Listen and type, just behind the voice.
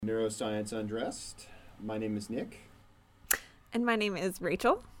Neuroscience Undressed. My name is Nick. And my name is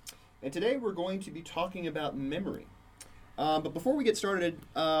Rachel. And today we're going to be talking about memory. But before we get started,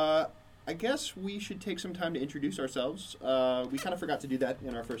 I guess we should take some time to introduce ourselves. We kind of forgot to do that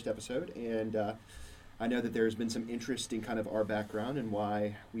in our first episode, and I know that there's been some interest in kind of our background and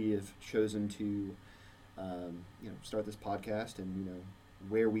why we have chosen to start this podcast and,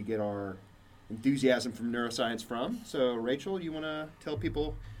 where we get our enthusiasm from neuroscience from. So, Rachel, you want to tell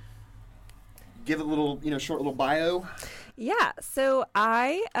people, give a little, short little bio? Yeah. So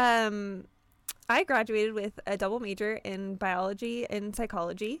I graduated with a double major in biology and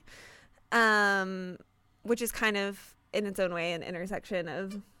psychology, which is kind of in its own way an intersection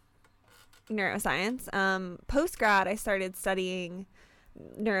of neuroscience. Post-grad, I started studying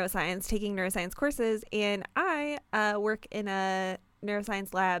neuroscience, taking neuroscience courses, and I work in a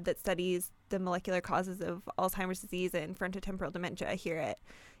neuroscience lab that studies the molecular causes of Alzheimer's disease and frontotemporal dementia here at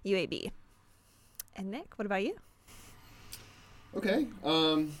UAB. And Nick, what about you? Okay.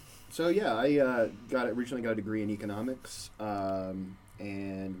 I originally got a degree in economics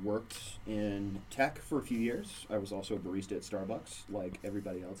and worked in tech for a few years. I was also a barista at Starbucks, like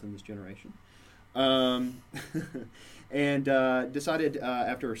everybody else in this generation. And decided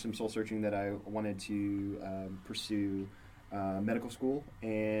after some soul searching that I wanted to pursue medical school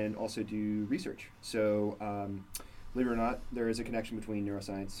and also do research. So believe it or not, there is a connection between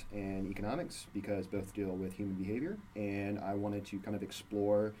neuroscience and economics because both deal with human behavior, and I wanted to kind of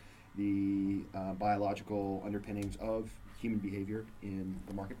explore the biological underpinnings of human behavior in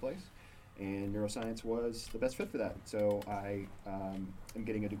the marketplace, and neuroscience was the best fit for that. So I am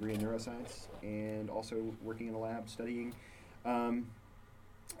getting a degree in neuroscience and also working in a lab studying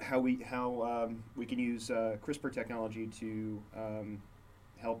how we can use CRISPR technology to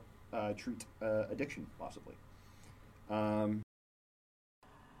help treat addiction, possibly.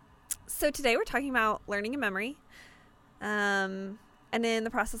 So today we're talking about learning and memory. And in the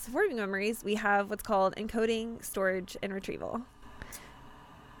process of forming memories, we have what's called encoding, storage, and retrieval.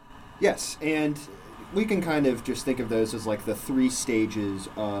 Yes, and we can kind of just think of those as like the three stages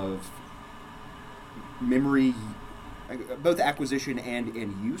of memory, both acquisition and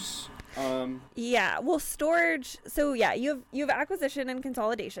in use. Storage. So you have acquisition and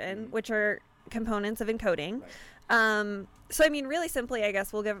consolidation, which are components of encoding. Right. Really simply, I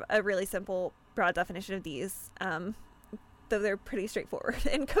guess we'll give a really simple, broad definition of these, though they're pretty straightforward.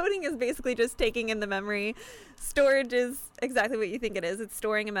 Encoding is basically just taking in the memory. Storage is exactly what you think it is. It's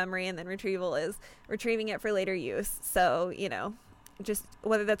storing a memory, and then retrieval is retrieving it for later use. So, just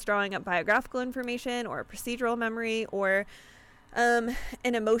whether that's drawing up biographical information or procedural memory or an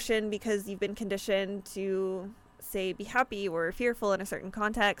emotion because you've been conditioned to, say, be happy or fearful in a certain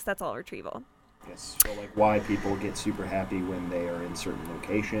context, that's all retrieval. Yes, so like why people get super happy when they are in certain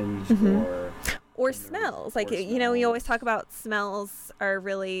locations, or smells. We always talk about smells are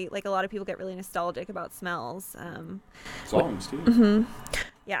really, like, a lot of people get really nostalgic about smells. Songs too. Mm-hmm.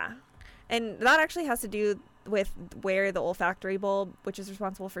 Yeah, and that actually has to do with where the olfactory bulb, which is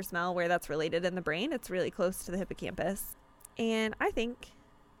responsible for smell, where that's related in the brain. It's really close to the hippocampus, and I think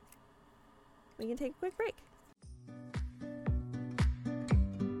we can take a quick break.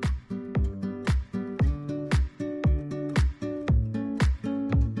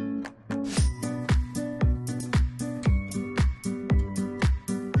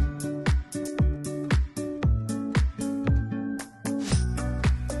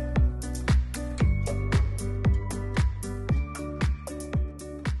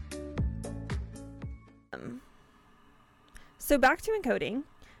 So back to encoding.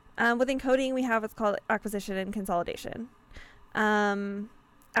 With encoding, we have what's called acquisition and consolidation.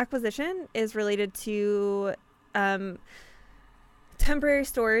 Acquisition is related to temporary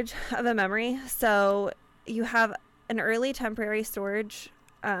storage of a memory. So you have an early temporary storage,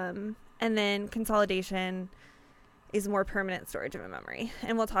 and then consolidation is more permanent storage of a memory.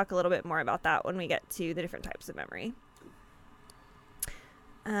 And we'll talk a little bit more about that when we get to the different types of memory.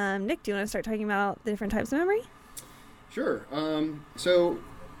 Nick, do you want to start talking about the different types of memory? Sure.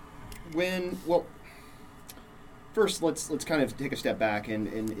 First let's kind of take a step back and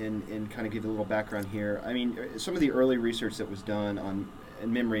kind of give a little background here. I mean, some of the early research that was done on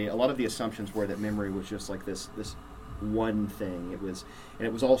memory, a lot of the assumptions were that memory was just like this one thing. It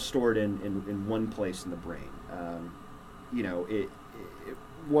was all stored in one place in the brain. It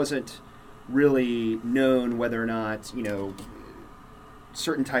wasn't really known whether or not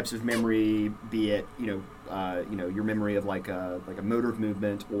certain types of memory, be it your memory of like a motor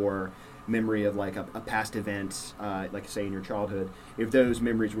movement or memory of like a past event, like say in your childhood, if those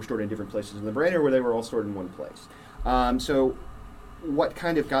memories were stored in different places in the brain or where they were all stored in one place. So what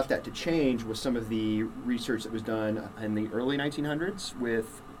kind of got that to change was some of the research that was done in the early 1900s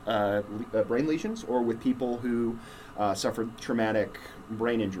with brain lesions or with people who suffered traumatic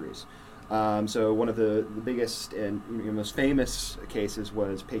brain injuries. So one of the biggest and most famous cases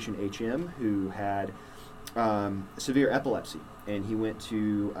was patient HM, who had severe epilepsy, and he went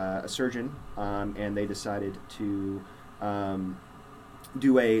to a surgeon, and they decided to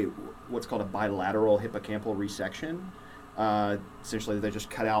do what's called a bilateral hippocampal resection. Essentially, they just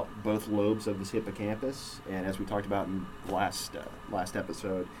cut out both lobes of his hippocampus, and as we talked about in the last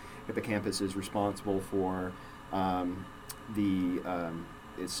episode, hippocampus is responsible for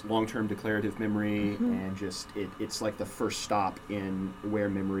its long-term declarative memory, and just it's like the first stop in where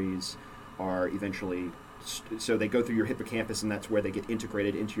memories are eventually. So they go through your hippocampus, and that's where they get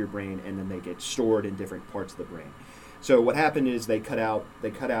integrated into your brain, and then they get stored in different parts of the brain. So what happened is they cut out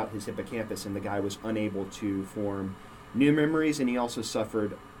his hippocampus, and the guy was unable to form new memories, and he also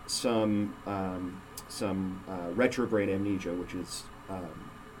suffered some retrograde amnesia, which is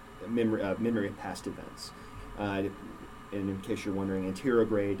memory of past events. And in case you're wondering,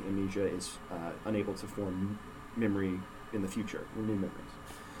 anterograde amnesia is unable to form memory in the future, or new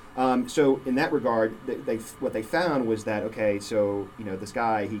memories. So in that regard, what they found was that, okay, so this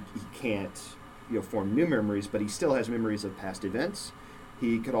guy he can't form new memories, but he still has memories of past events.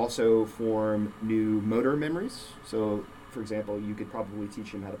 He could also form new motor memories. So, for example, you could probably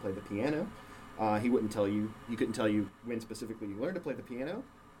teach him how to play the piano. He couldn't tell you when specifically you learned to play the piano,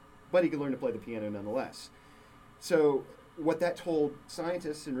 but he could learn to play the piano nonetheless. So what that told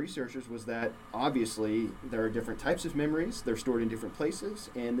scientists and researchers was that obviously there are different types of memories. They're stored in different places,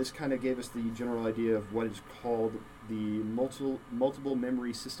 and this kind of gave us the general idea of what is called the multiple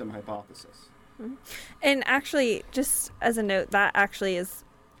memory system hypothesis. And actually, just as a note, that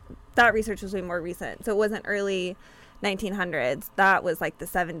research was way more recent. So it wasn't early 1900s. That was like the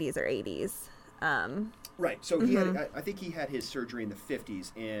 70s or 80s. Right. So he had, I think he had his surgery in the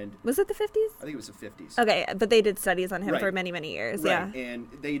 50s, and was it the 50s? I think it was the 50s. Okay, but they did studies on him for many, many years. Right. Yeah, and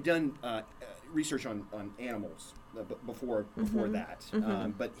they had done research on animals before that.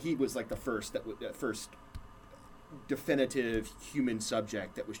 But he was like the first definitive human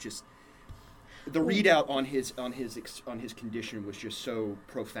subject that was just. The readout on his condition was just so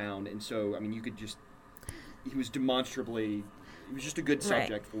profound, and so he was just a good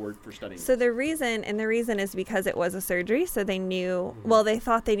subject for studying. So the reason is because it was a surgery, so they knew. Well, they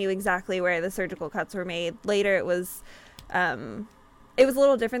thought they knew exactly where the surgical cuts were made. Later, it was a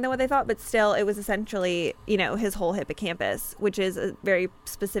little different than what they thought, but still, it was essentially his whole hippocampus, which is a very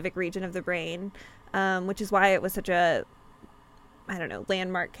specific region of the brain, which is why it was such a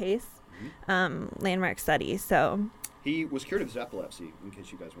landmark case. Landmark study. So he was cured of his epilepsy, in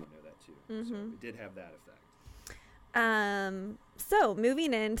case you guys want to know that too. So it did have that effect. So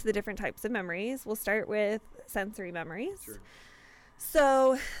moving into the different types of memories, we'll start with sensory memories. Sure.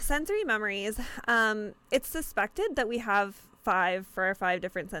 So sensory memories, it's suspected that we have 5 for our 5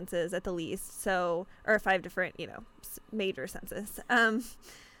 different senses at the least. So, or 5 different, major senses.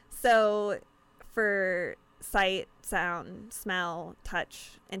 So for sight, sound, smell,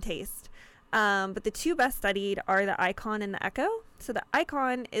 touch, and taste. But the 2 best studied are the icon and the echo. So the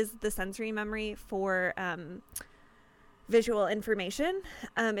icon is the sensory memory for visual information.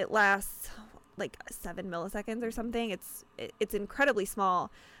 It lasts like 7 milliseconds or something. It's incredibly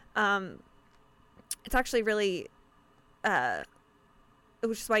small. It's actually really,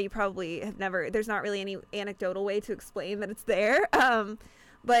 which is why you probably have never. There's not really any anecdotal way to explain that it's there.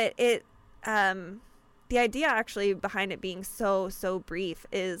 But it. The idea actually behind it being so brief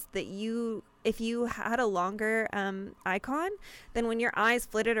is that if you had a longer icon, then when your eyes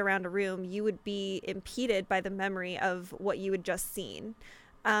flitted around a room, you would be impeded by the memory of what you had just seen.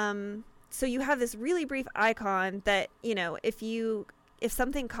 So you have this really brief icon that, if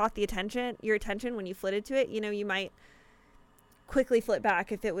something caught your attention when you flitted to it, you might quickly flip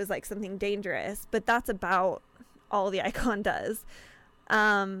back if it was like something dangerous, but that's about all the icon does.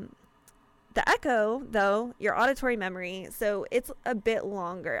 The echo, though, your auditory memory, so it's a bit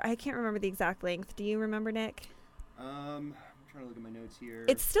longer. I can't remember the exact length. Do you remember, Nick? I'm trying to look at my notes here.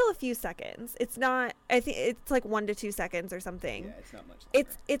 It's still a few seconds. It's not, I think it's like 1 to 2 seconds or something. Yeah, it's not much longer.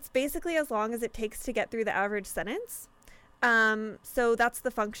 It's basically as long as it takes to get through the average sentence. So that's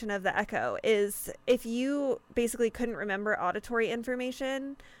the function of the echo, is if you basically couldn't remember auditory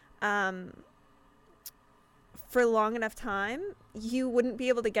information, for long enough time, you wouldn't be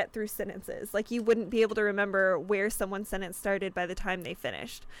able to get through sentences. Like, you wouldn't be able to remember where someone's sentence started by the time they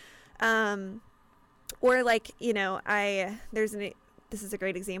finished. Or like, this is a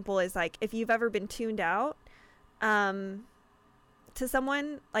great example, is like, if you've ever been tuned out, to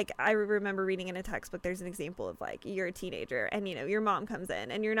someone, like I remember reading in a textbook, there's an example of like you're a teenager and your mom comes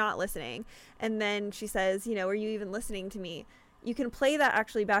in and you're not listening, and then she says, are you even listening to me? You can play that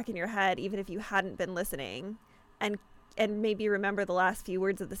actually back in your head even if you hadn't been listening, and maybe remember the last few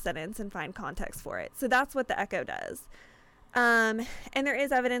words of the sentence and find context for it. So that's what the echo does. And there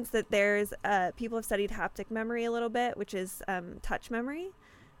is evidence that there's people have studied haptic memory a little bit, which is touch memory.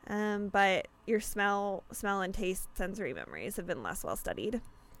 But your smell and taste sensory memories have been less well studied.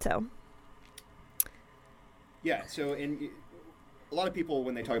 So yeah, so a lot of people,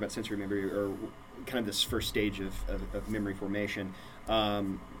 when they talk about sensory memory, or kind of this first stage of memory formation,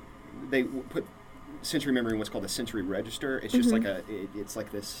 they put sensory memory in what's called a sensory register. It's just like it's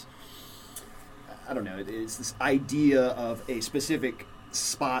like this, I don't know, it's this idea of a specific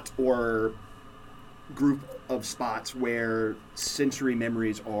spot or group of spots where sensory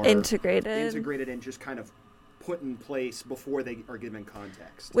memories are integrated and just kind of put in place before they are given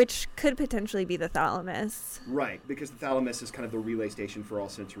context. Which could potentially be the thalamus. Right, because the thalamus is kind of the relay station for all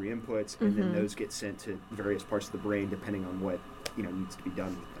sensory inputs, and then those get sent to various parts of the brain depending on what needs to be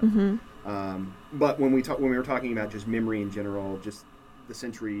done with them. But when we were talking about just memory in general, just the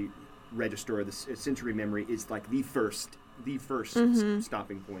sensory register, or the sensory memory is like the first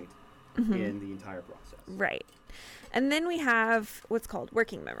stopping point in the entire process. Right. And then we have what's called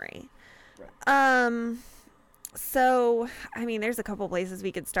working memory. Right. So, I mean, there's a couple places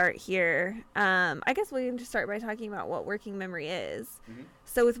we could start here. I guess we can just start by talking about what working memory is.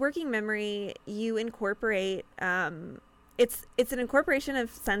 So with working memory, you incorporate, it's an incorporation of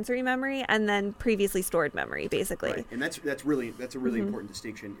sensory memory and then previously stored memory, basically. Right. And that's a really important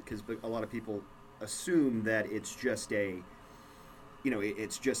distinction, because a lot of people assume that it's just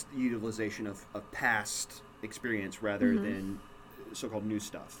it's just utilization of past experience rather than so-called new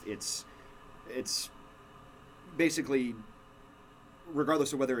stuff. It's basically,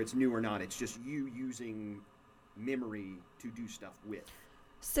 regardless of whether it's new or not, it's just you using memory to do stuff with.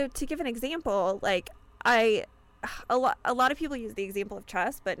 So to give an example, like a lot of people use the example of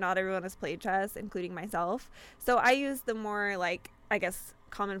chess, but not everyone has played chess, including myself. So I use the more, like, I guess,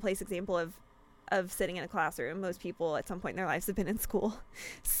 commonplace example of sitting in a classroom. Most people at some point in their lives have been in school.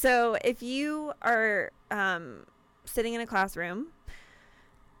 So if you are sitting in a classroom,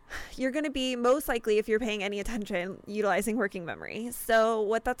 you're going to be most likely, if you're paying any attention, utilizing working memory. So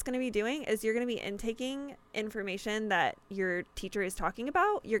what that's going to be doing is you're going to be intaking information that your teacher is talking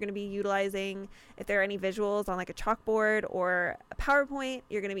about. You're going to be utilizing, if there are any visuals on like a chalkboard or a PowerPoint,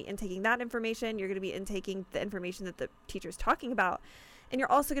 you're going to be intaking that information. You're going to be intaking the information that the teacher is talking about. And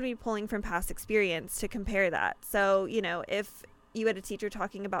you're also going to be pulling from past experience to compare that. So, if you had a teacher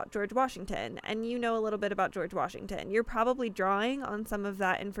talking about George Washington and you know a little bit about George Washington, you're probably drawing on some of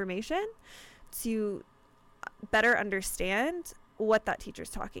that information to better understand what that teacher's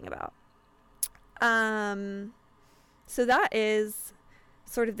talking about. So that is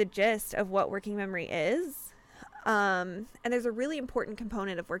sort of the gist of what working memory is. And there's a really important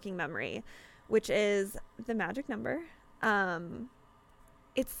component of working memory, which is the magic number.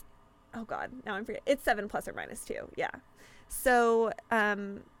 It's, oh God, now I'm forgetting. It's 7 plus or minus 2. Yeah. So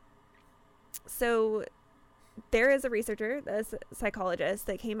there is a researcher, a psychologist,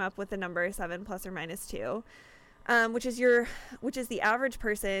 that came up with the number 7 plus or minus 2, which is the average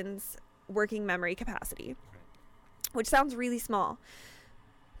person's working memory capacity, which sounds really small.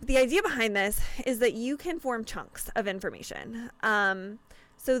 The idea behind this is that you can form chunks of information.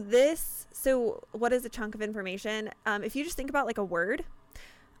 So what is a chunk of information? If you just think about like a word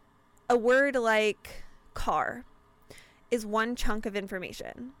like car is one chunk of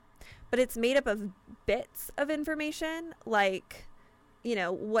information, but it's made up of bits of information, like,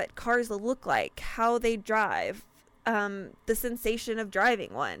 what cars look like, how they drive, the sensation of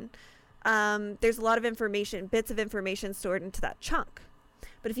driving one. There's a lot of information, bits of information stored into that chunk.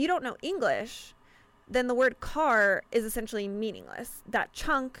 But if you don't know English, then the word car is essentially meaningless. That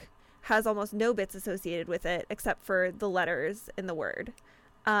chunk has almost no bits associated with it except for the letters in the word.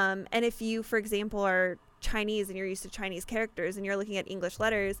 And if you, for example, are Chinese and you're used to Chinese characters and you're looking at English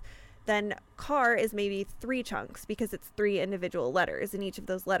letters, then car is maybe 3 chunks because it's 3 individual letters, and each of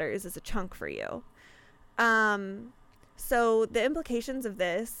those letters is a chunk for you. So the implications of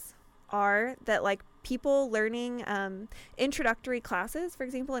this are that, like, people learning introductory classes, for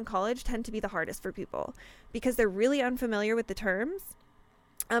example, in college tend to be the hardest for people because they're really unfamiliar with the terms,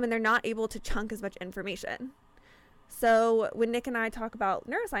 and they're not able to chunk as much information. So when Nick and I talk about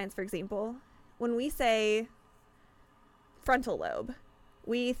neuroscience, for example, when we say frontal lobe,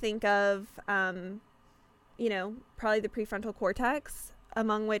 we think of, probably the prefrontal cortex.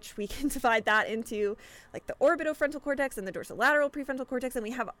 among which we can divide that into like the orbitofrontal cortex and the dorsolateral prefrontal cortex, and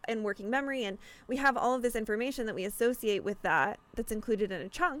we have in working memory, and we have all of this information that we associate with that's included in a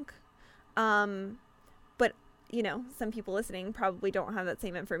chunk. But some people listening probably don't have that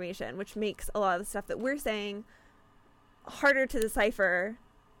same information, which makes a lot of the stuff that we're saying harder to decipher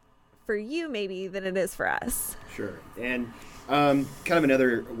for you maybe than it is for us. Sure. And kind of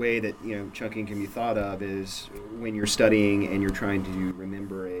another way that chunking can be thought of is when you're studying and you're trying to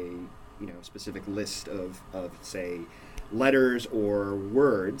remember a specific list of say letters or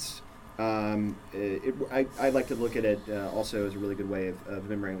words. I like to look at it also as a really good way of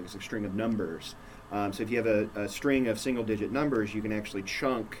memorizing a string of numbers. So if you have a string of single-digit numbers, you can actually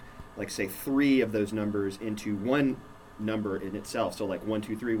chunk, like say 3 of those numbers into one number in itself. So like 1,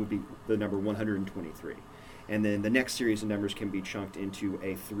 2, 3 would be the number 123. And then the next series of numbers can be chunked into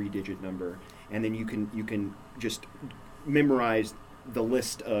a 3-digit number. And then you can just memorize the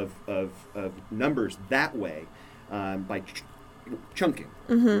list of numbers that way by chunking.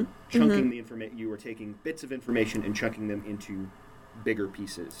 Mm-hmm. Chunking the information. You are taking bits of information and chunking them into bigger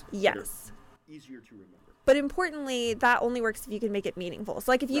pieces. Yes. Easier to remember. But importantly, that only works if you can make it meaningful.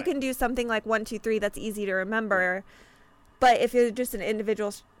 So like if you can do something like 1, 2, 3, that's easy to remember. But if it's just an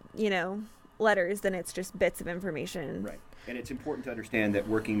individual, letters, then it's just bits of information. Right. And it's important to understand that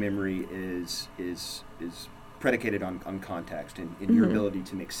working memory is predicated on context and your ability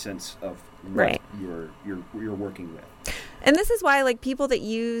to make sense of what you're working with. And this is why like people that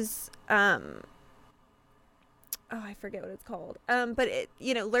use I forget what it's called. But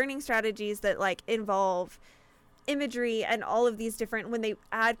learning strategies that like involve imagery and all of these different, when they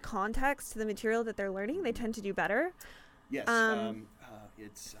add context to the material that they're learning, they tend to do better. Yes.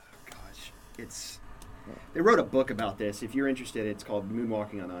 They wrote a book about this. If you're interested, it's called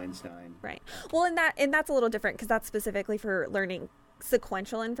Moonwalking on Einstein. Right. Well, and that's a little different because that's specifically for learning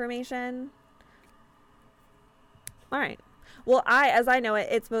sequential information. All right. Well, as I know it,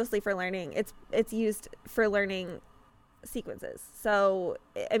 it's mostly for learning. It's used for learning sequences. So,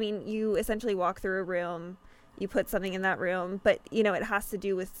 I mean, you essentially walk through a room, you put something in that room, but it has to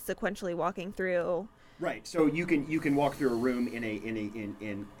do with sequentially walking through. Right. So you can walk through a room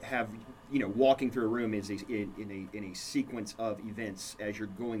in have walking through a room is in a sequence of events as you're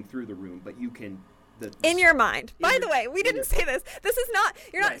going through the room, but you can. In your mind. By the way, we didn't say this. This is not.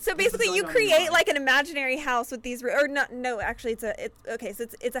 You're not. So basically, you create like an imaginary house with these, or not? No, actually, okay. So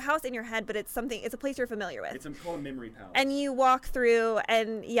it's a house in your head, but it's a place you're familiar with. It's called a memory palace. And you walk through,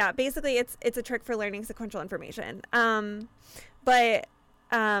 and yeah, basically, it's a trick for learning sequential information.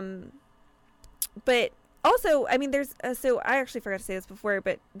 But also, I mean, there's so I actually forgot to say this before,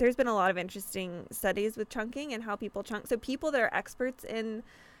 but there's been a lot of interesting studies with chunking and how people chunk. So people that are experts in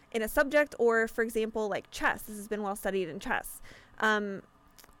a subject, or for example, like chess. This has been well studied in chess.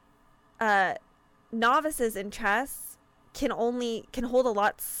 Novices in chess can hold a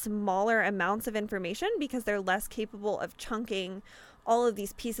lot smaller amounts of information because they're less capable of chunking all of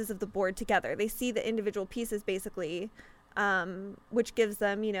these pieces of the board together. They see the individual pieces basically, which gives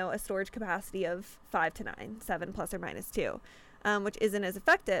them, a storage capacity of 5 to 9, 7 plus or minus 2. Which isn't as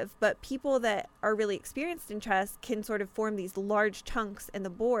effective, but people that are really experienced in chess can sort of form these large chunks in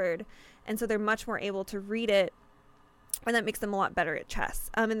the board, and so they're much more able to read it, and that makes them a lot better at chess.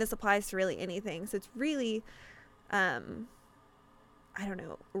 And this applies to really anything, so it's really,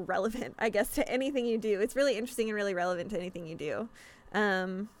 relevant, I guess, to anything you do. It's really interesting and really relevant to anything you do.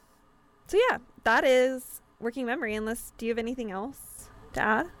 So yeah, that is working memory. Unless, do you have anything else to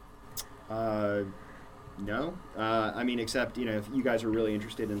add? No, I mean, except if you guys are really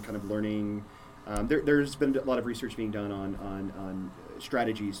interested in kind of learning, there's been a lot of research being done on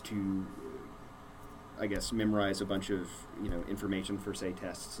strategies to, I guess, memorize a bunch of information for say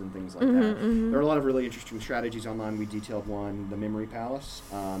tests and things like that. Mm-hmm. There are a lot of really interesting strategies online. We detailed one, the Memory Palace.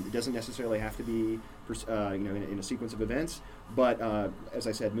 It doesn't necessarily have to be in a sequence of events, but as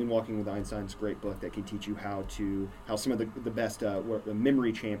I said, Moonwalking with Einstein is a great book that can teach you how some of the best the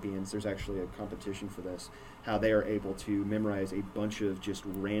memory champions. There's actually a competition for this. How they are able to memorize a bunch of just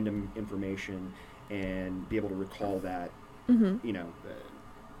random information and be able to recall that,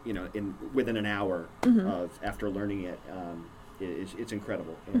 within an hour of after learning it. It's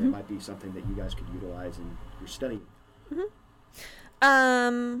incredible, and it might be something that you guys could utilize in your studying.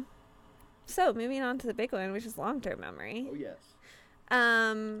 So moving on to the big one, which is long-term memory. Oh yes.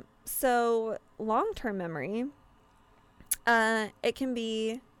 So long-term memory, it can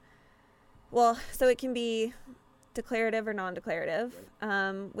be declarative or non-declarative,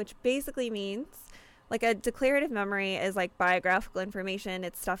 right. Which basically means like a declarative memory is like biographical information.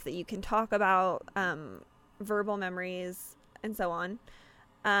 It's stuff that you can talk about, verbal memories, and so on.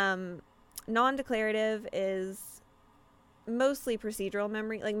 Non-declarative is mostly procedural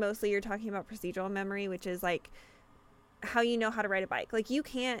memory. Like, mostly you're talking about procedural memory, which is like how you know how to ride a bike. Like, you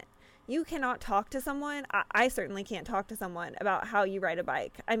cannot talk to someone. I certainly can't talk to someone about how you ride a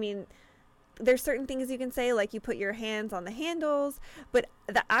bike. I mean, there's certain things you can say, like you put your hands on the handles, but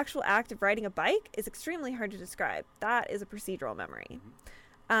the actual act of riding a bike is extremely hard to describe. That is a procedural memory.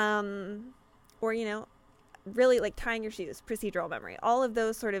 Or, you know, really like tying your shoes, procedural memory. All of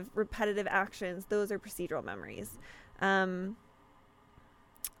those sort of repetitive actions, those are procedural memories.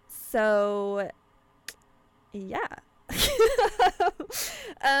 So, yeah.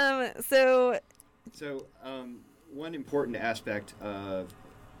 One important aspect of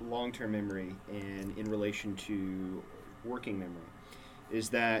long-term memory and in relation to working memory is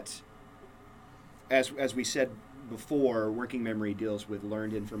that, as we said before, working memory deals with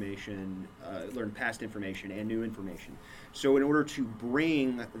learned information, learned past information, and new information. So in order to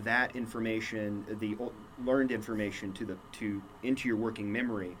bring that information, the learned information into your working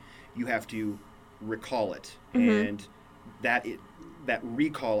memory, you have to recall it, and that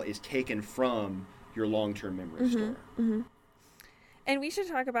recall is taken from your long-term memory store. And we should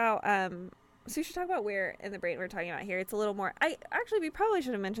talk about where in the brain we're talking about here. It's a little more. We probably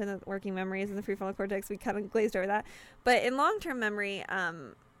should have mentioned that working memory is in the prefrontal cortex. We kind of glazed over that. But in long-term memory, I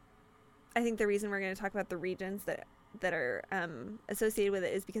think the reason we're going to talk about the regions that are associated with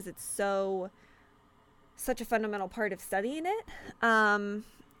it is because it's such a fundamental part of studying it. And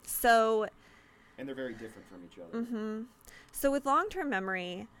they're very different from each other. So with long-term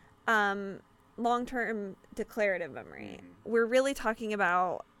memory, long-term declarative memory, we're really talking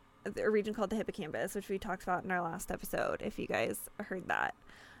about a region called the hippocampus, which we talked about in our last episode, if you guys heard that.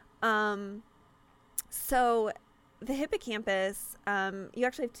 So the hippocampus, you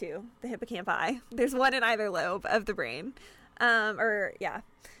actually have two, the hippocampi. There's one in either lobe of the brain. Either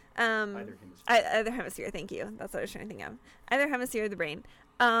hemisphere. Either hemisphere, thank you. That's what I was trying to think of. Either hemisphere of the brain.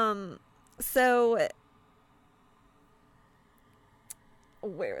 So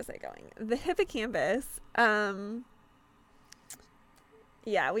where was I going? The hippocampus,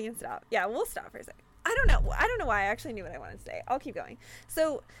 yeah, we can stop. Yeah, we'll stop for a second. I don't know why I actually knew what I wanted to say. I'll keep going.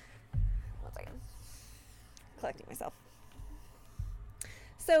 So, 1 second. Collecting myself.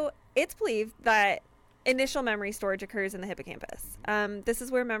 So, it's believed that initial memory storage occurs in the hippocampus. This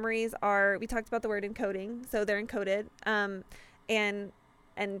is where memories are, we talked about the word encoding, so they're encoded, and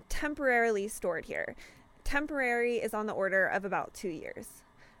temporarily stored here. Temporary is on the order of about 2 years.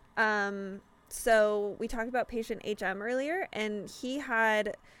 So we talked about patient HM earlier, and he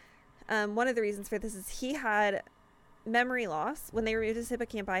had, one of the reasons for this is he had memory loss. When they removed his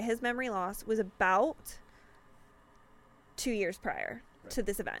hippocampi, his memory loss was about 2 years prior to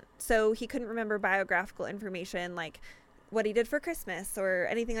this event. So he couldn't remember biographical information like what he did for Christmas or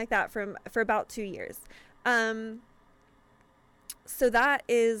anything like that for about 2 years. So that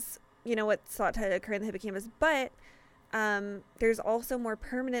is, you know, what's thought to occur in the hippocampus, but there's also more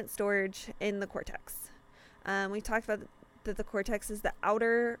permanent storage in the cortex. We talked about that the cortex is the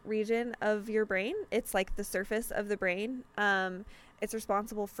outer region of your brain. It's like the surface of the brain. It's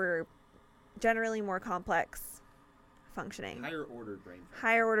responsible for generally more complex functioning. Higher order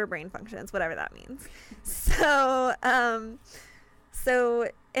brain functions, whatever that means.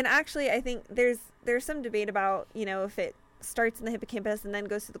 And actually I think there's some debate about, you know, if it starts in the hippocampus and then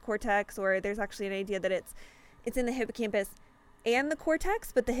goes to the cortex, or there's actually an idea that it's in the hippocampus and the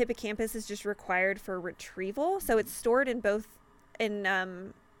cortex, but the hippocampus is just required for retrieval. So it's stored in both.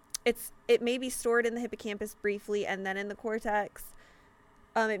 It may be stored in the hippocampus briefly and then in the cortex.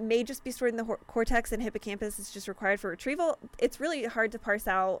 It may just be stored in the cortex and hippocampus is just required for retrieval. It's really hard to parse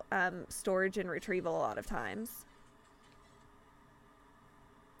out storage and retrieval a lot of times.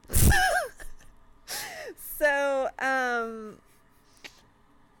 So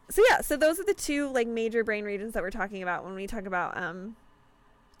those are the two like major brain regions that we're talking about when we talk about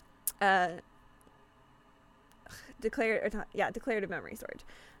declarative memory storage.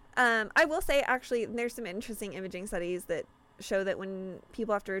 I will say actually there's some interesting imaging studies that show that when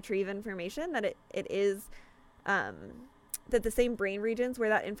people have to retrieve information that it is that the same brain regions where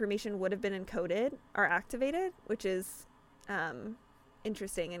that information would have been encoded are activated, which is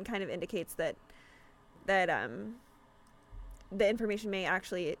interesting and kind of indicates that the information may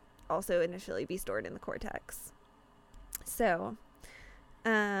actually also initially be stored in the cortex. So,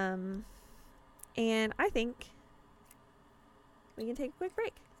 and I think we can take a quick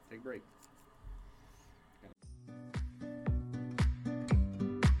break. Take a break.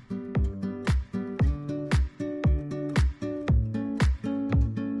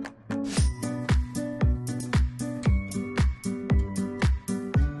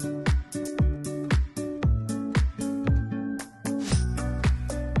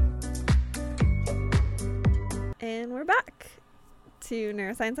 we're back to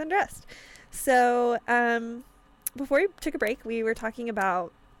Neuroscience Undressed. So, before we took a break, we were talking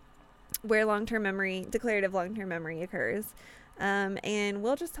about where declarative long-term memory occurs. And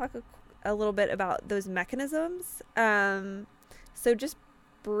we'll just talk a little bit about those mechanisms. So just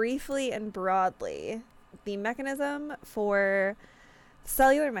briefly and broadly, the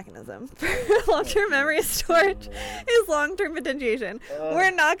cellular mechanism for long-term memory storage is long-term potentiation. We're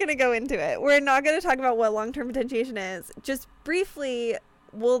not going to go into it. We're not going to talk about what long-term potentiation is. Just briefly,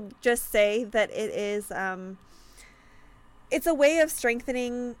 we'll just say that it is it's a way of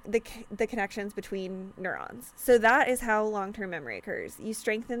strengthening the connections between neurons. So that is how long-term memory occurs. You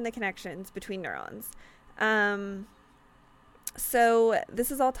strengthen the connections between neurons. So this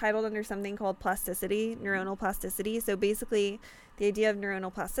is all titled under something called plasticity, neuronal plasticity. So basically, the idea of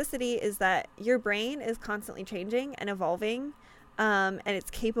neuronal plasticity is that your brain is constantly changing and evolving, and it's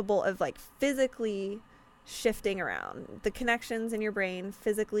capable of like physically shifting around. The connections in your brain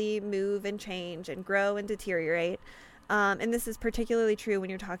physically move and change and grow and deteriorate. And this is particularly true when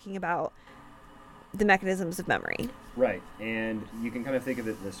you're talking about the mechanisms of memory. Right. And you can kind of think of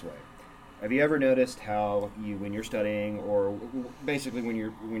it this way. Have you ever noticed how when you're studying, or basically when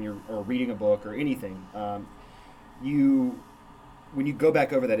you're or reading a book or anything, when you go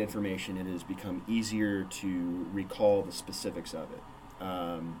back over that information, it has become easier to recall the specifics of it,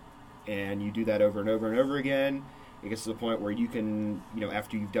 and you do that over and over and over again. It gets to the point where you can,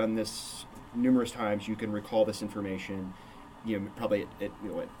 after you've done this numerous times, you can recall this information, probably at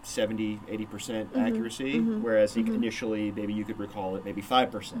 70, 80% accuracy, whereas initially maybe you could recall it maybe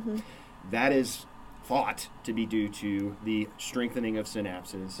 5%. That is thought to be due to the strengthening of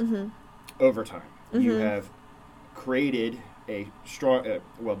synapses over time. You have created a strong,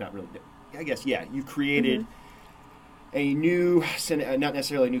 not really, I guess, you've created a new, not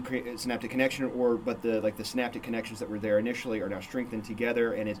necessarily a new synaptic connection, but the synaptic connections that were there initially are now strengthened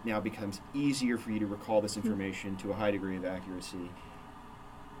together, and it now becomes easier for you to recall this information to a high degree of accuracy.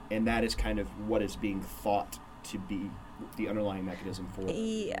 And that is kind of what is being thought to be the underlying mechanism for.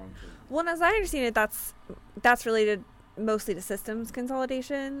 Yeah. Well, as I understand it, that's related mostly to systems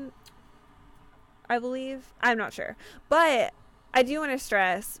consolidation, I believe. I'm not sure. But I do want to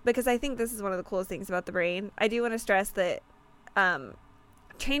stress, because I think this is one of the coolest things about the brain, I do want to stress that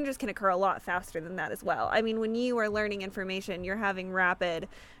changes can occur a lot faster than that as well. I mean, when you are learning information, you're having rapid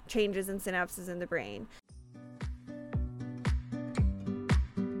changes in synapses in the brain.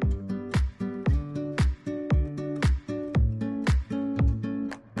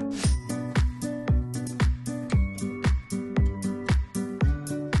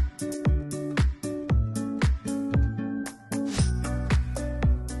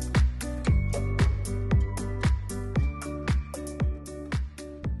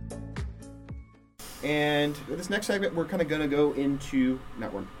 And this next segment, we are going to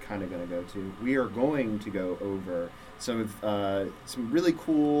go over some really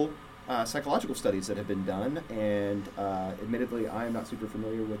cool psychological studies that have been done. And admittedly, I am not super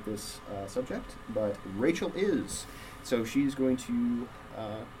familiar with this subject, but Rachel is. So she's going to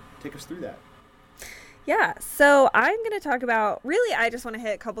take us through that. Yeah, so I'm going to talk about, really, I just want to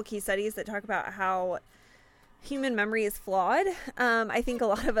hit a couple key studies that talk about how human memory is flawed. I think a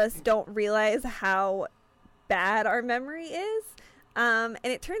lot of us don't realize how bad our memory is. And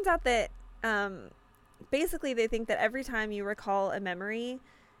it turns out that basically they think that every time you recall a memory,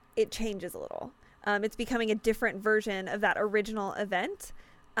 it changes a little. It's becoming a different version of that original event.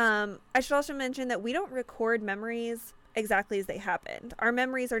 I should also mention that we don't record memories exactly as they happened. Our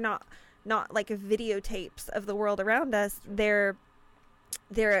memories are not like videotapes of the world around us. They're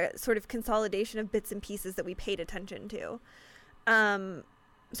a sort of consolidation of bits and pieces that we paid attention to.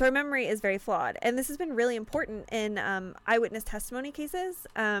 So our memory is very flawed. And this has been really important in eyewitness testimony cases.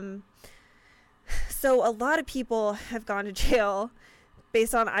 So a lot of people have gone to jail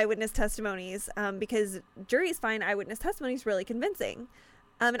based on eyewitness testimonies because juries find eyewitness testimonies really convincing.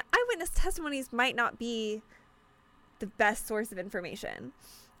 And eyewitness testimonies might not be the best source of information.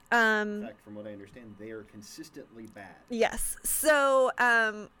 In fact, from what I understand, they are consistently bad. Yes. So,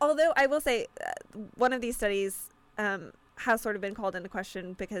 although I will say one of these studies has sort of been called into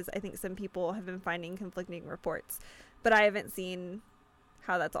question because I think some people have been finding conflicting reports, but I haven't seen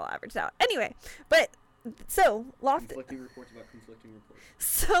how that's all averaged out. Anyway, but so conflicting reports about conflicting reports.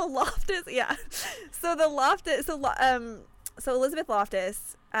 So Loftus, yeah. So Elizabeth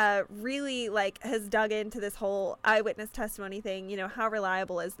Loftus really has dug into this whole eyewitness testimony thing. How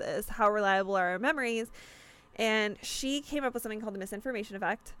reliable is this? How reliable are our memories? And she came up with something called the misinformation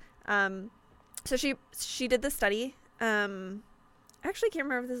effect. So she did this study. I actually can't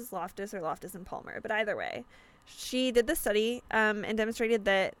remember if this is Loftus or Loftus and Palmer, but either way, she did this study and demonstrated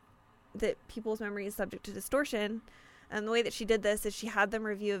that people's memory is subject to distortion. And the way that she did this is she had them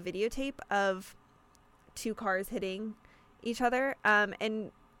review a videotape of two cars hitting each other,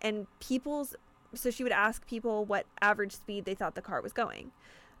 and people's, so she would ask people what average speed they thought the car was going.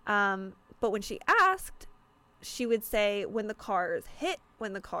 But when she asked, she would say when the cars hit,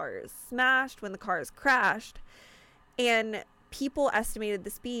 when the cars smashed, when the cars crashed. And people estimated the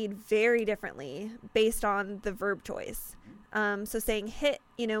speed very differently based on the verb choice. So saying hit,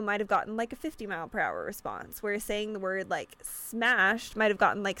 might have gotten like a 50-mile-per-hour response, whereas saying the word like smashed might have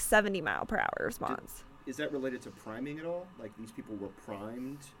gotten like 70-mile-per-hour response. Is that related to priming at all? Like these people were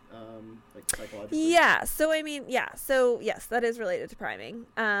primed, like psychologically? Yeah. So So yes, that is related to priming.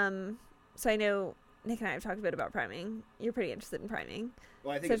 So I know Nick and I have talked a bit about priming. You're pretty interested in priming.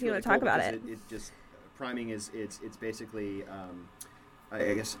 Well, I think so it's if you really want to talk about it just priming is it's basically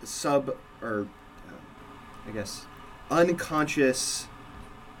I guess unconscious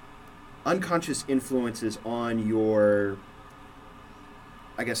influences on your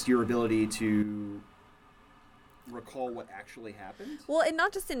ability to recall what actually happened. Well, and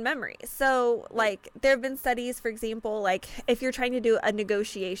not just in memory. So like there have been studies, for example, like if you're trying to do a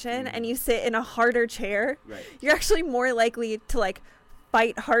negotiation and you sit in a harder chair, right, you're actually more likely to like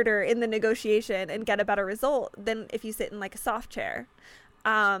fight harder in the negotiation and get a better result than if you sit in like a soft chair.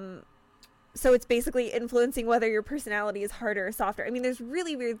 So it's basically influencing whether your personality is harder or softer. I mean, there's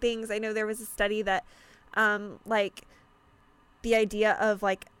really weird things. I know there was a study that like the idea of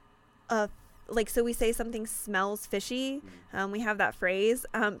like so we say something smells fishy. We have that phrase.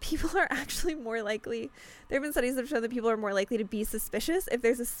 People are actually more likely, there have been studies that have shown that people are more likely to be suspicious if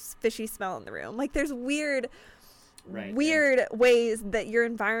there's a fishy smell in the room. Like there's weird ways that your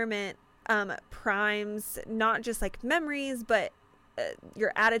environment primes not just like memories, but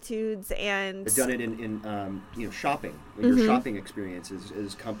your attitudes. And they've done it in shopping. Your shopping experiences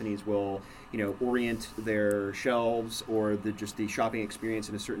is companies will orient their shelves or the shopping experience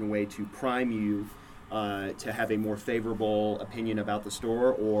in a certain way to prime you to have a more favorable opinion about the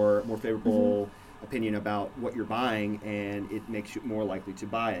store or more favorable opinion about what you're buying, and it makes you more likely to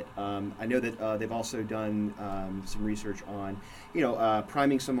buy it. I know that they've also done some research on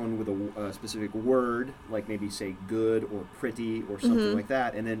priming someone with a specific word, like maybe say good or pretty or something like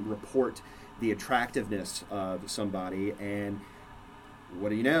that, and then report the attractiveness of somebody. And what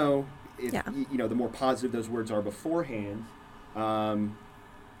do you know? If the more positive those words are beforehand,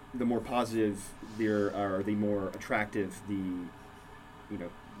 the more positive the more attractive the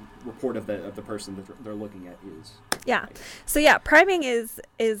report of the person that they're looking at is. Yeah. So yeah, priming is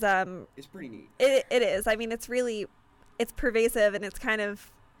it's pretty neat. It is. I mean, it's pervasive, and it's kind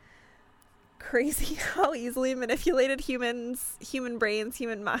of crazy how easily manipulated human brains,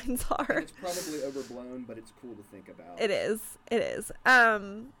 human minds are. And it's probably overblown, but it's cool to think about. It is.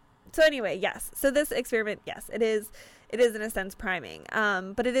 So anyway, yes. So this experiment, yes, it is in a sense priming.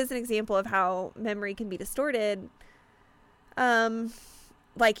 But it is an example of how memory can be distorted.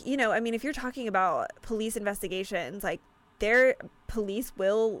 If you're talking about police investigations, like their police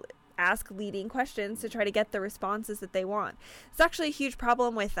will ask leading questions to try to get the responses that they want. It's actually a huge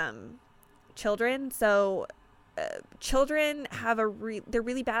problem with children. So children have they're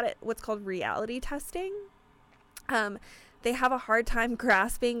really bad at what's called reality testing. They have a hard time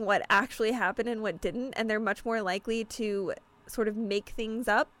grasping what actually happened and what didn't, and they're much more likely to sort of make things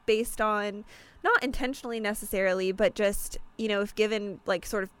up based on, not intentionally necessarily, but just, if given like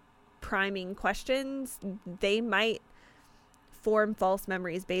sort of priming questions, they might form false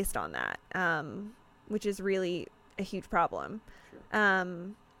memories based on that, which is really a huge problem.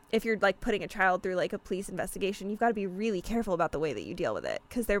 Sure. If you're like putting a child through like a police investigation, you've got to be really careful about the way that you deal with it,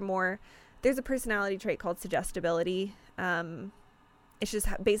 because there's a personality trait called suggestibility. It's just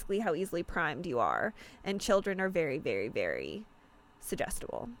basically how easily primed you are, and children are very, very, very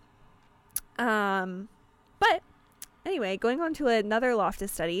suggestible. But anyway, going on to another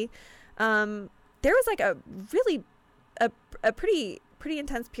Loftus study, there was like a really a pretty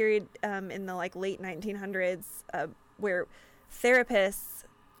intense period in the like late 1900s where therapists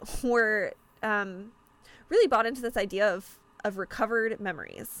were really bought into this idea of recovered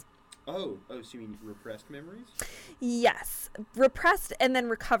memories. Oh, so you mean repressed memories? Yes, repressed and then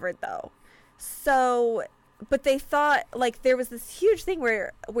recovered though. So, but they thought like there was this huge thing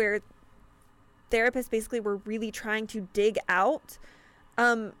where therapists basically were really trying to dig out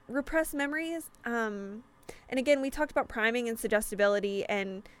repressed memories. And again, we talked about priming and suggestibility,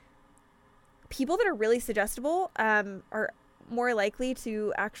 and people that are really suggestible are more likely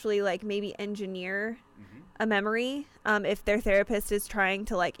to actually like maybe engineer a memory if their therapist is trying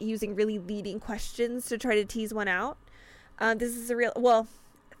to like using really leading questions to try to tease one out. This is a real, well,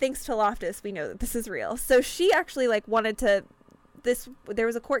 thanks to Loftus, we know that this is real. So she actually like wanted to, there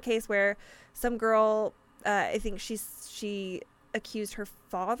was a court case where some girl, I think she accused her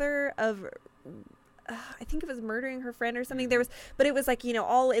father of, I think it was murdering her friend or something. But it was like, you know,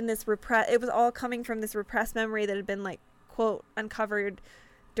 all in this it was all coming from this repressed memory that had been like, quote, uncovered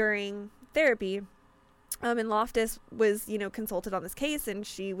during therapy. And Loftus was, you know, consulted on this case, and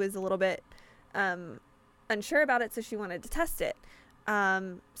she was a little bit unsure about it, so she wanted to test it.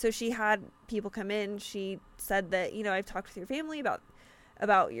 So she had people come in. She said that, you know, I've talked with your family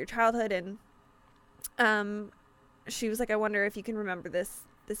about your childhood, and she was like, I wonder if you can remember this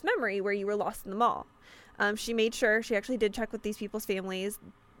memory where you were lost in the mall. She made sure, she actually did check with these people's families,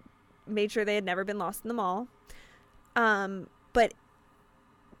 made sure they had never been lost in the mall.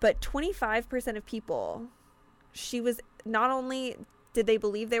 But 25% of people, she was, not only did they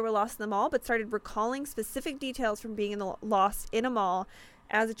believe they were lost in the mall, but started recalling specific details from being lost in a mall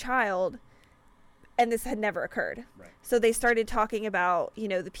as a child, and this had never occurred. Right. So they started talking about, you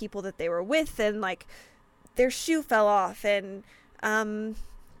know, the people that they were with, and like their shoe fell off, and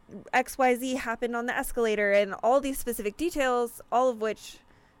XYZ happened on the escalator, and all these specific details, all of which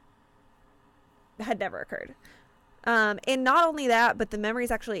had never occurred. And not only that, but the memory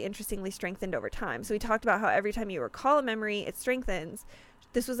is actually interestingly strengthened over time. So we talked about how every time you recall a memory, it strengthens.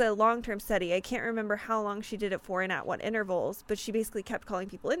 This was a long-term study. I can't remember how long she did it for and at what intervals, but she basically kept calling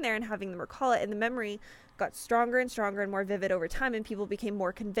people in there and having them recall it, and the memory got stronger and stronger and more vivid over time, and people became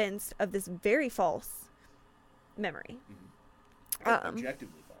more convinced of this very false memory.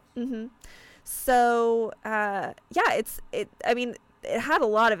 Objectively false. So, yeah, I mean, it had a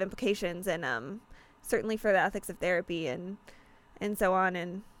lot of implications, and certainly for the ethics of therapy and so on.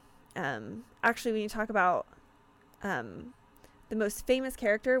 And actually, when you talk about the most famous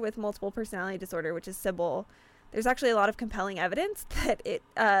character with multiple personality disorder, which is Sybil, there's actually a lot of compelling evidence that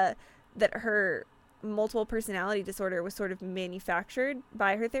that her multiple personality disorder was sort of manufactured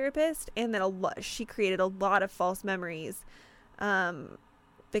by her therapist, and that she created a lot of false memories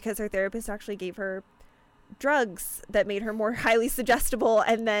because her therapist actually gave her drugs that made her more highly suggestible,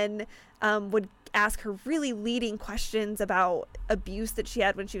 and then would ask her really leading questions about abuse that she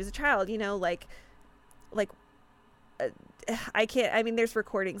had when she was a child, you know, like I mean, there's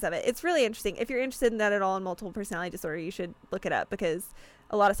recordings of it. It's really interesting. If you're interested in that at all, in multiple personality disorder, you should look it up, because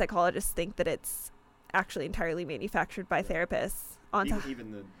a lot of psychologists think that it's actually entirely manufactured by therapists.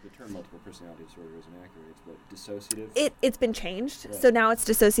 Even the term multiple personality disorder isn't accurate. It's what, dissociative? It's been changed. Right. So now it's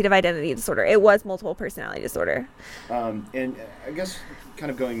dissociative identity disorder. It was multiple personality disorder. And I guess kind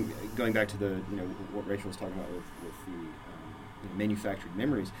of going back to the, you know, what Rachel was talking about with the manufactured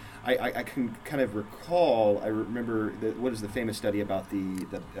memories, I can kind of recall. I remember what is the famous study about the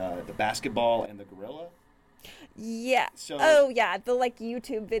basketball and the gorilla? Yeah. So, the like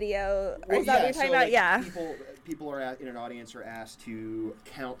YouTube video. Well, is that what you're talking about? Like, yeah. People are in an audience are asked to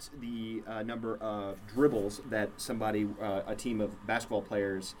count the number of dribbles that somebody, a team of basketball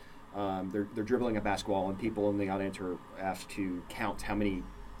players, they're dribbling a basketball, and people in the audience are asked to count how many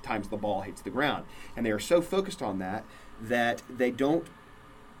times the ball hits the ground, and they are so focused on that they don't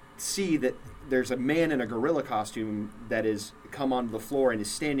see that there's a man in a gorilla costume that is come onto the floor and is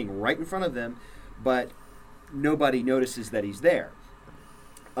standing right in front of them, but nobody notices that he's there.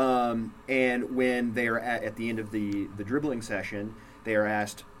 And when they are at the end of the dribbling session, they are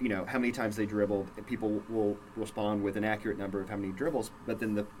asked, you know, how many times they dribbled, and people will respond with an accurate number of how many dribbles, but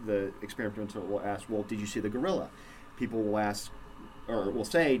then the experimenter will ask, well, did you see the gorilla? People will ask, or will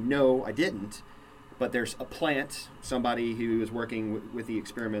say, no, I didn't, but there's a plant, somebody who is working with the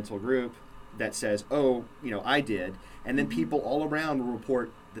experimental group that says, oh, you know, I did, and then people all around will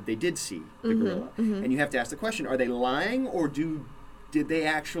report that they did see the gorilla. And you have to ask the question, are they lying, or did they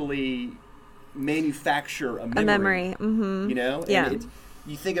actually manufacture a memory? You know? Yeah. And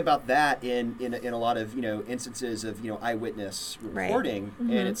you think about that in a lot of, you know, instances of, you know, eyewitness reporting,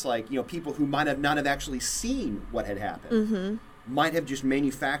 and it's like, you know, people who might have not have actually seen what had happened might have just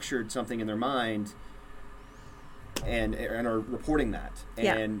manufactured something in their mind and are reporting that.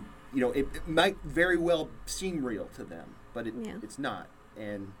 And you know, it might very well seem real to them, but it's not.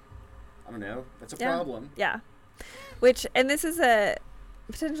 And I don't know, that's a problem. Yeah. And this is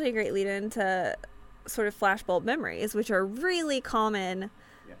potentially a great lead into sort of flashbulb memories, which are really common,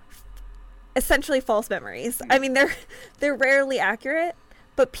 essentially false memories. I mean, they're rarely accurate,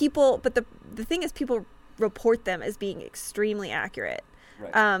 but the thing is, people report them as being extremely accurate.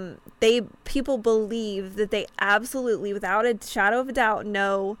 Right. People believe that they absolutely, without a shadow of a doubt,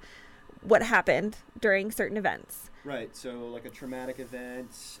 know what happened during certain events. Right. So, like a traumatic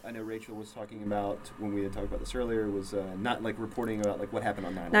event, I know Rachel was talking about when we had talked about this earlier, was not like reporting about like what happened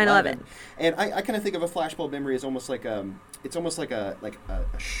on 9/11. And I kind of think of a flashbulb memory as almost like it's almost like a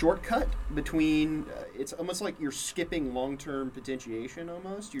shortcut between. It's almost like you're skipping long-term potentiation.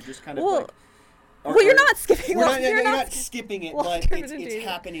 Almost, you're just kind of like. You're not skipping. You're not skipping it, but it's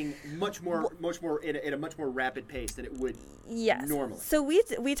happening much more at a much more rapid pace than it would normally. So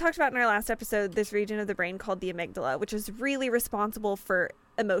we talked about in our last episode this region of the brain called the amygdala, which is really responsible for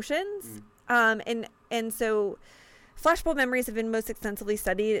emotions. And so flashbulb memories have been most extensively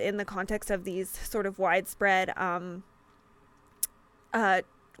studied in the context of these sort of widespread traumas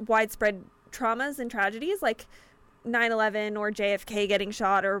and tragedies like 9/11 or JFK getting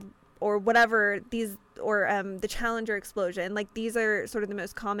shot or whatever the Challenger explosion. Like, these are sort of the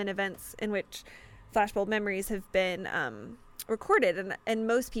most common events in which flashbulb memories have been recorded, and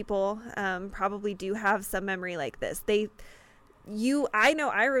most people probably do have some memory like this. I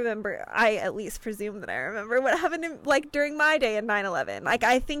at least presume that I remember what happened during my day in 9/11. Like,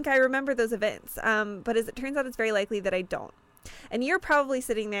 I think I remember those events, but as it turns out, it's very likely that I don't. And you're probably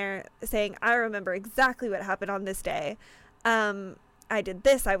sitting there saying, I remember exactly what happened on this day. I did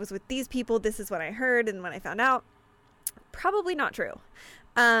this, I was with these people, this is what I heard and when I found out. Probably not true.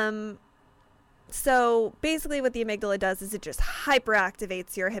 So basically what the amygdala does is it just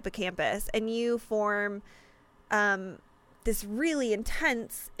hyperactivates your hippocampus, and you form this really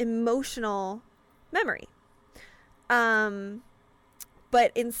intense emotional memory.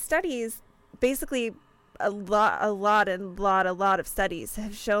 But in studies, basically a lot of studies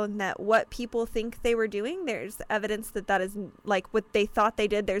have shown that what people think they were doing, there's evidence that is like what they thought they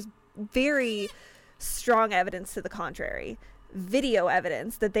did. There's very strong evidence to the contrary. Video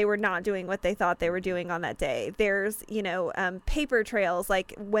evidence that they were not doing what they thought they were doing on that day. There's, paper trails,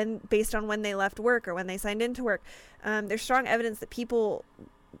 like based on when they left work or when they signed into work. There's strong evidence that people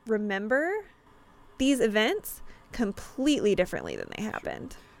remember these events completely differently than they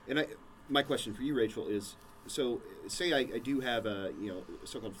happened. And my question for you, Rachel, is, so say I do have a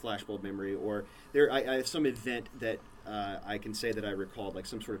so-called flashbulb memory, or I have some event that I can say that I recalled, like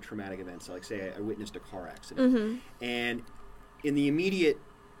some sort of traumatic event. So like say I witnessed a car accident, and in the immediate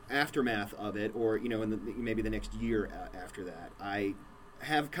aftermath of it, or maybe the next year after that, I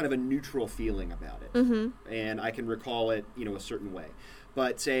have kind of a neutral feeling about it, and I can recall it a certain way.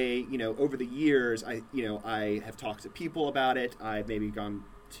 But say over the years, I have talked to people about it. I've maybe gone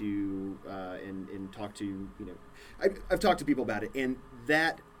to and talk to I've talked to people about it, and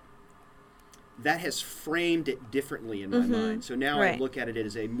that has framed it differently in my mind. So now I look at it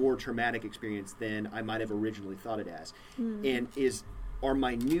as a more traumatic experience than I might have originally thought it as. And are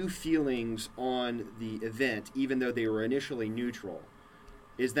my new feelings on the event, even though they were initially neutral,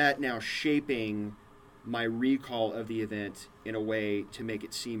 is that now shaping my recall of the event in a way to make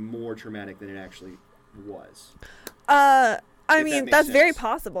it seem more traumatic than it actually was? I mean, that's very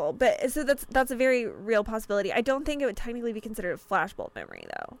possible, but so that's a very real possibility. I don't think it would technically be considered a flashbulb memory,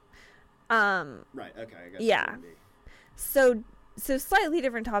 though. Right. Okay. I guess. Yeah. So slightly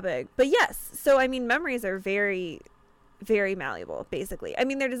different topic, but yes. So I mean, memories are very, very malleable. Basically, I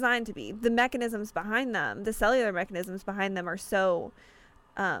mean, they're designed to be. The mechanisms behind them, the cellular mechanisms behind them, are so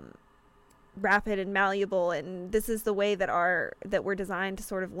rapid and malleable, and this is the way that we're designed to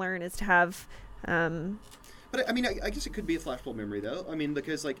sort of learn, is to have. But I mean, I guess it could be a flashbulb memory, though. I mean,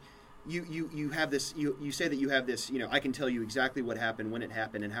 because like you have this, you say that you have this, I can tell you exactly what happened, when it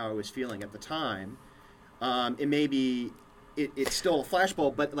happened, and how I was feeling at the time. It may be, it's still a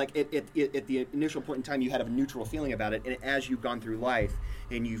flashbulb, but like at the initial point in time, you had a neutral feeling about it, and as you've gone through life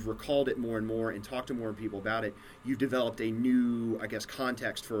and you've recalled it more and more and talked to more people about it, you've developed a new, I guess,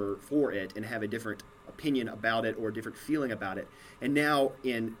 context for it, and have a different opinion about it or a different feeling about it. And now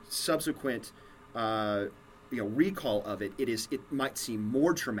in subsequent recall of it, it might seem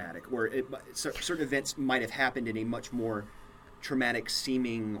more traumatic, or certain events might have happened in a much more traumatic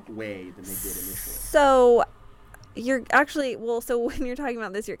seeming way than they did initially. So you're actually, so when you're talking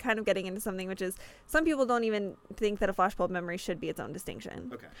about this, you're kind of getting into something which is, some people don't even think that a flashbulb memory should be its own distinction.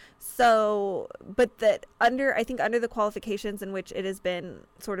 Okay. So, but that under the qualifications in which it has been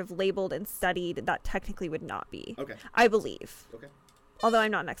sort of labeled and studied, that technically would not be. Okay. I believe. Okay. Although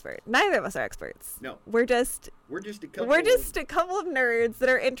I'm not an expert. Neither of us are experts. No. We're just a couple of nerds that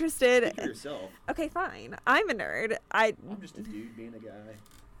are interested. Speak for yourself. Okay, fine. I'm a nerd. I'm just a dude being a guy.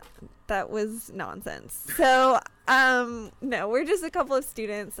 That was nonsense. So, no, we're just a couple of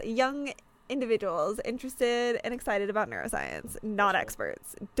students, young individuals interested and excited about neuroscience, not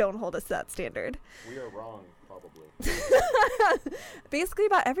experts. Don't hold us to that standard. We are wrong, probably. Basically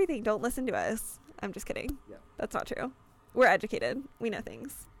about everything. Don't listen to us. I'm just kidding. Yeah. That's not true. We're educated. We know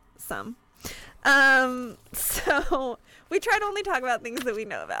things. Some. So we try to only talk about things that we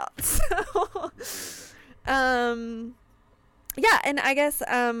know about. So, yeah, and I guess,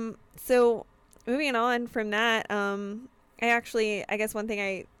 so moving on from that, I guess one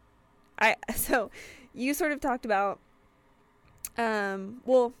thing so you sort of talked about,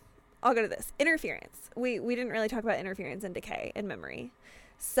 well, I'll go to this. Interference. We didn't really talk about interference and decay in memory.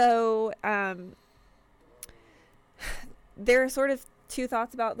 So, there are sort of two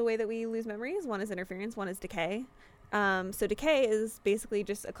thoughts about the way that we lose memories. One is interference, one is decay. So decay is basically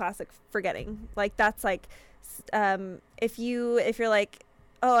just a classic forgetting. Like that's like, if you're like,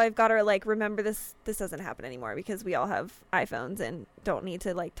 oh, I've got to like remember this doesn't happen anymore because we all have iPhones and don't need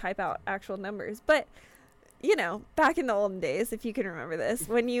to like type out actual numbers. But you know, back in the olden days, if you can remember this,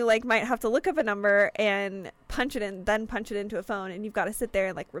 when you like might have to look up a number and punch it in, then punch it into a phone, and you've got to sit there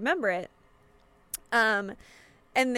and like remember it.